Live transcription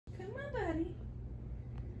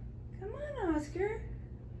Oscar?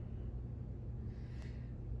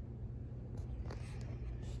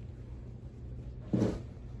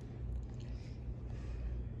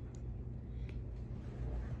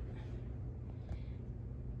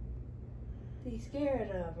 He's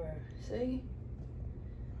scared of her, see?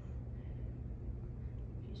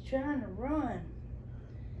 She's trying to run.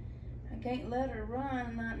 I can't let her run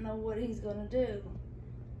and not know what he's gonna do.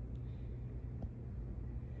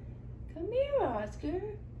 Come here, Oscar.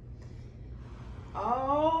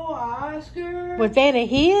 Oh, Oscar. Was that a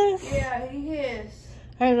hiss? Yeah, he hissed.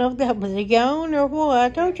 I don't know if that was a yawn or what. I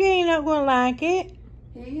told you ain't not gonna like it.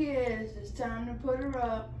 He is. It's time to put her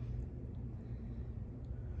up.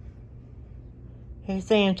 He's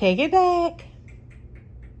saying, take it back.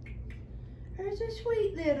 There's a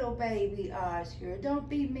sweet little baby, Oscar. Don't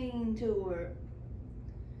be mean to her.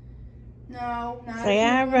 No, not Say,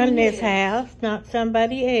 I run this house, not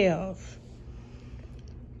somebody else.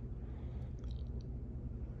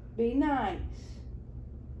 Be nice.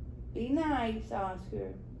 Be nice,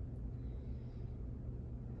 Oscar.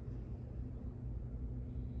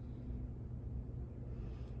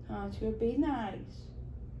 Oscar, be nice.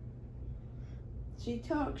 She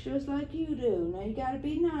talks just like you do. Now you gotta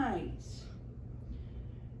be nice.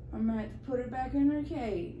 I'm gonna have to put her back in her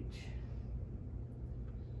cage.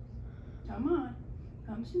 Come on.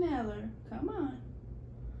 Come smell her. Come on.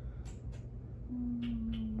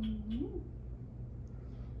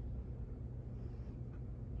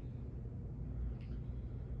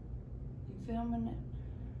 You filming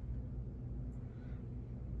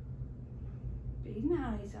it? Be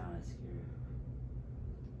nice, Oscar.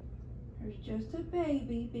 There's just a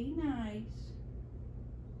baby. Be nice.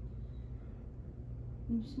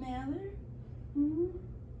 You smell her? Hmm?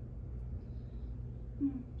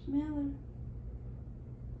 Smell her.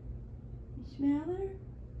 You smell her?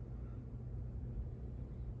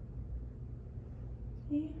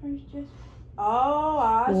 See, there's just... Oh,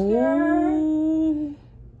 Oscar. Ooh.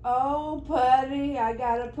 Oh, Putty. I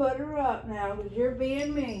gotta put her up now because you're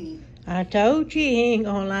being mean. I told you he ain't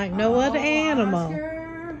gonna like no other animal.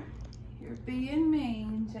 Oscar, you're being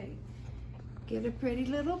mean. Say, get a pretty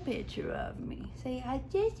little picture of me. Say, I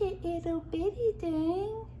just a little bitty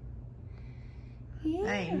thing.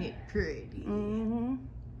 Yeah. Ain't it pretty? Mm-hmm.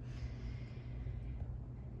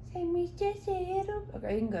 Say, Miss just a little...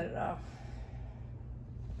 Okay, you can cut it off.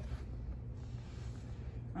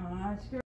 Oscar.